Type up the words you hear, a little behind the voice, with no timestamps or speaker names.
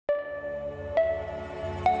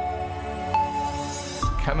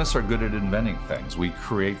Chemists are good at inventing things. We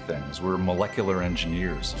create things. We're molecular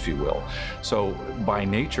engineers, if you will. So by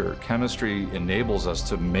nature, chemistry enables us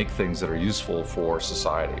to make things that are useful for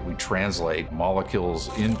society. We translate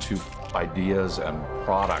molecules into ideas and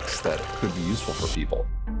products that could be useful for people.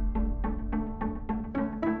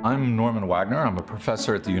 I'm Norman Wagner. I'm a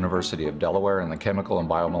professor at the University of Delaware in the Chemical and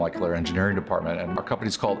Biomolecular Engineering Department, and our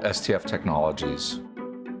company's called STF Technologies.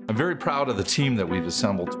 I'm very proud of the team that we've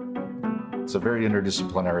assembled. It's a very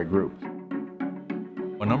interdisciplinary group.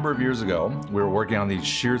 A number of years ago, we were working on these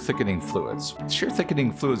shear thickening fluids. Shear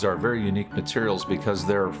thickening fluids are very unique materials because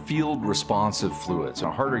they're field responsive fluids.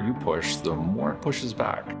 The harder you push, the more it pushes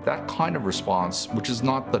back. That kind of response, which is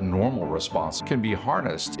not the normal response, can be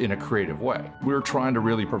harnessed in a creative way. We're trying to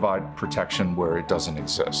really provide protection where it doesn't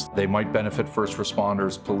exist. They might benefit first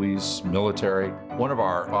responders, police, military. One of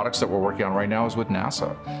our products that we're working on right now is with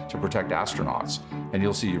NASA to protect astronauts. And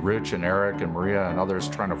you'll see Rich and Eric and Maria and others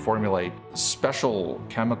trying to formulate special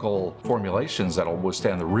chemical formulations that'll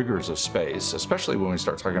withstand the rigors of space, especially when we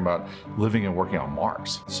start talking about living and working on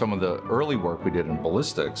Mars. Some of the early work we did in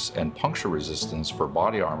ballistics and puncture resistance for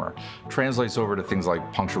body armor translates over to things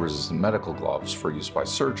like puncture-resistant medical gloves for use by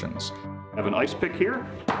surgeons. I have an ice pick here.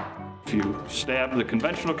 If you stab the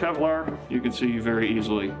conventional Kevlar, you can see you very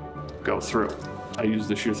easily go through. I use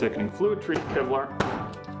the shear thickening fluid treated Kevlar.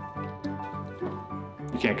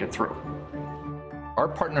 You can't get through. Our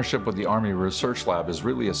partnership with the Army Research Lab is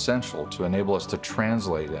really essential to enable us to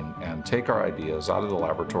translate and take our ideas out of the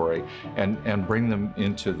laboratory and bring them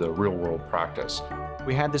into the real-world practice.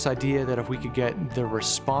 We had this idea that if we could get the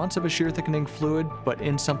response of a shear thickening fluid, but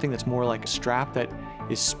in something that's more like a strap that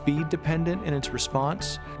is speed dependent in its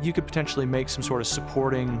response, you could potentially make some sort of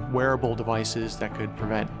supporting wearable devices that could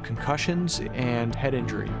prevent concussions and head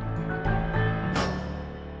injury.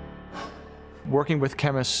 Working with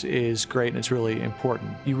chemists is great and it's really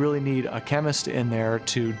important. You really need a chemist in there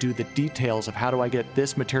to do the details of how do I get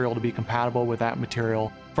this material to be compatible with that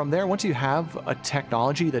material. From there, once you have a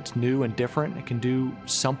technology that's new and different, it can do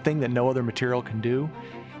something that no other material can do,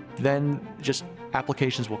 then just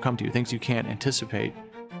applications will come to you, things you can't anticipate.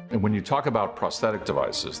 And when you talk about prosthetic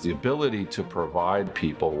devices, the ability to provide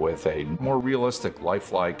people with a more realistic,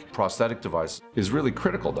 lifelike prosthetic device is really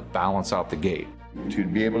critical to balance out the gait. To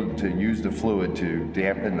be able to use the fluid to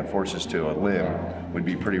dampen the forces to a limb would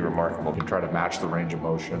be pretty remarkable. You try to match the range of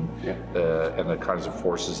motion and the kinds of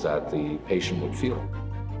forces that the patient would feel.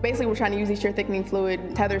 Basically, we're trying to use these shear thickening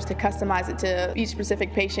fluid tethers to customize it to each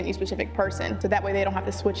specific patient, each specific person. So that way they don't have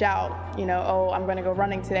to switch out, you know, oh, I'm going to go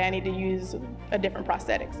running today, I need to use a different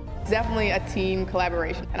prosthetics. It's definitely a team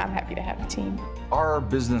collaboration, and I'm happy to have a team. Our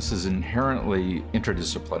business is inherently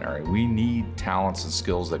interdisciplinary. We need talents and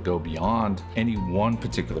skills that go beyond any one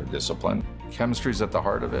particular discipline. Chemistry is at the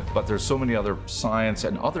heart of it, but there's so many other science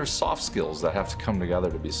and other soft skills that have to come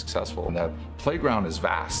together to be successful. And that playground is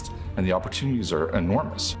vast, and the opportunities are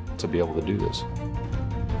enormous to be able to do this.